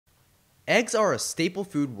Eggs are a staple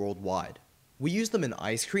food worldwide. We use them in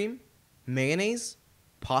ice cream, mayonnaise,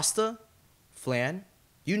 pasta, flan,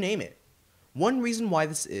 you name it. One reason why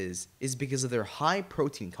this is because of their high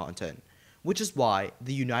protein content, which is why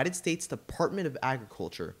the United States Department of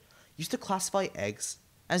Agriculture used to classify eggs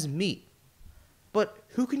as meat. But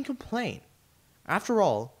who can complain? After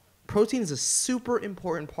all, protein is a super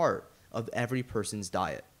important part of every person's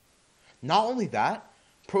diet. Not only that,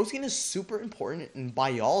 protein is super important in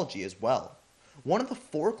biology as well. One of the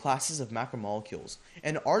four classes of macromolecules,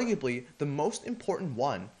 and arguably the most important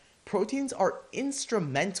one, proteins are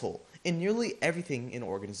instrumental in nearly everything an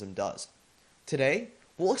organism does. Today,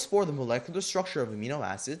 we'll explore the molecular structure of amino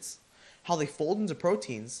acids, how they fold into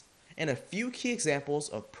proteins, and a few key examples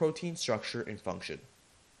of protein structure and function.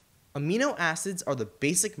 Amino acids are the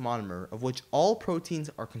basic monomer of which all proteins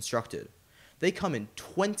are constructed. They come in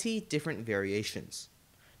 20 different variations.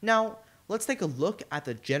 Now, let's take a look at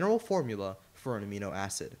the general formula for an amino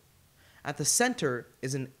acid. At the center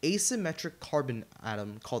is an asymmetric carbon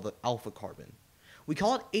atom called the alpha carbon. We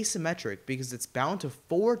call it asymmetric because it's bound to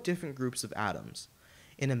four different groups of atoms: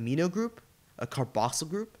 an amino group, a carboxyl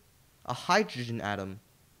group, a hydrogen atom,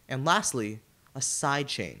 and lastly, a side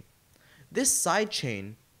chain. This side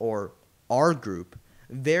chain, or R group,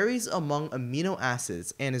 varies among amino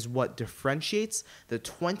acids and is what differentiates the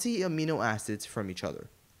 20 amino acids from each other.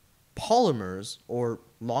 Polymers, or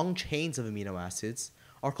long chains of amino acids,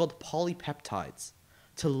 are called polypeptides.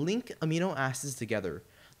 To link amino acids together,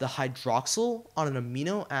 the hydroxyl on an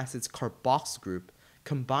amino acid's carboxyl group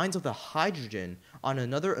combines with a hydrogen on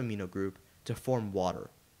another amino group to form water.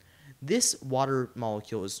 This water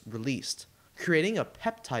molecule is released, creating a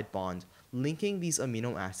peptide bond linking these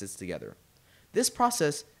amino acids together. This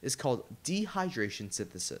process is called dehydration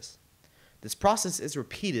synthesis. This process is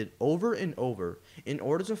repeated over and over in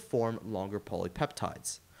order to form longer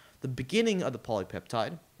polypeptides. The beginning of the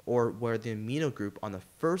polypeptide, or where the amino group on the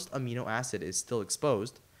first amino acid is still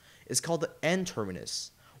exposed, is called the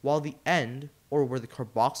N-terminus, while the end, or where the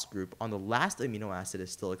carboxyl group on the last amino acid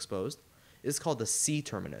is still exposed, is called the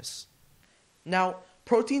C-terminus. Now,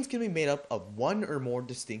 proteins can be made up of one or more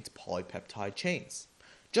distinct polypeptide chains.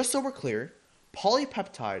 Just so we're clear,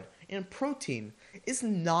 polypeptide and protein is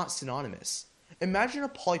not synonymous. Imagine a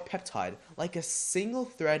polypeptide like a single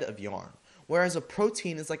thread of yarn, whereas a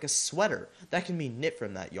protein is like a sweater that can be knit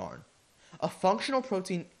from that yarn. A functional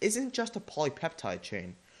protein isn't just a polypeptide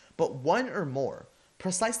chain, but one or more,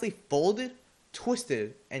 precisely folded,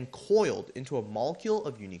 twisted, and coiled into a molecule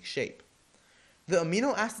of unique shape. The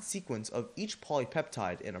amino acid sequence of each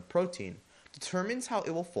polypeptide in a protein determines how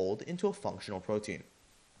it will fold into a functional protein.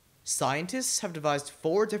 Scientists have devised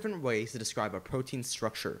four different ways to describe a protein's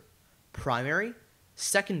structure: primary,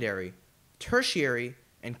 secondary, tertiary,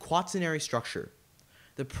 and quaternary structure.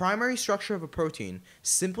 The primary structure of a protein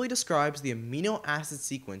simply describes the amino acid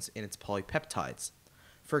sequence in its polypeptides.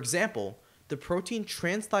 For example, the protein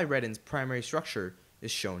transthyretin's primary structure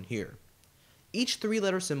is shown here. Each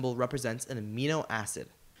three-letter symbol represents an amino acid.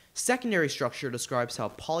 Secondary structure describes how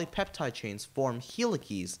polypeptide chains form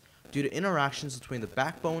helices due to interactions between the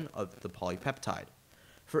backbone of the polypeptide.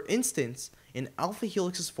 For instance, an alpha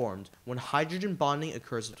helix is formed when hydrogen bonding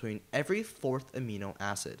occurs between every fourth amino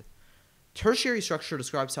acid. Tertiary structure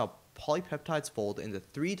describes how polypeptides fold into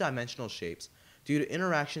three-dimensional shapes due to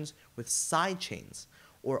interactions with side chains,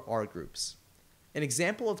 or R groups. An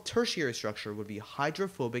example of tertiary structure would be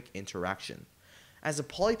hydrophobic interaction. As a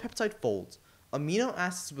polypeptide folds, amino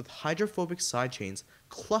acids with hydrophobic side chains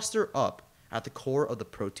cluster up at the core of the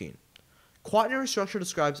protein. Quaternary structure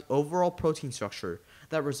describes overall protein structure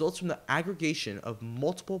that results from the aggregation of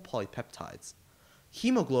multiple polypeptides.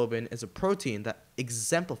 Hemoglobin is a protein that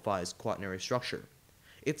exemplifies quaternary structure.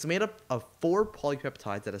 It's made up of four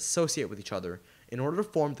polypeptides that associate with each other in order to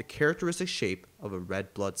form the characteristic shape of a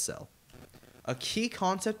red blood cell. A key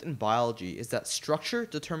concept in biology is that structure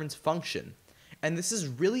determines function, and this is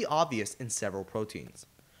really obvious in several proteins.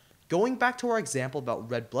 Going back to our example about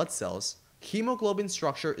red blood cells, hemoglobin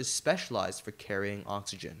structure is specialized for carrying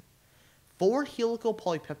oxygen. Four helical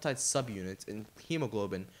polypeptide subunits in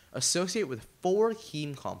hemoglobin associate with four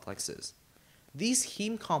heme complexes. These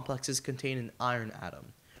heme complexes contain an iron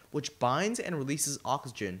atom, which binds and releases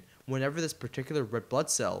oxygen whenever this particular red blood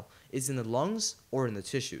cell is in the lungs or in the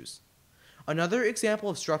tissues. Another example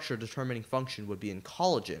of structure determining function would be in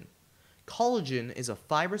collagen. Collagen is a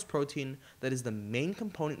fibrous protein that is the main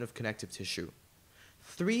component of connective tissue.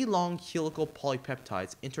 Three long helical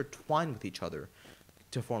polypeptides intertwine with each other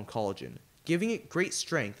to form collagen, giving it great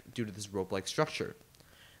strength due to this rope-like structure.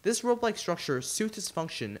 This rope-like structure suits its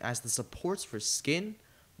function as the supports for skin,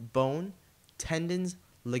 bone, tendons,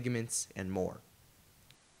 ligaments, and more.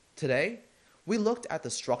 Today, we looked at the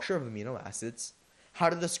structure of amino acids, how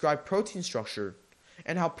to describe protein structure,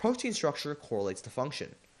 and how protein structure correlates to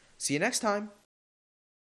function. See you next time!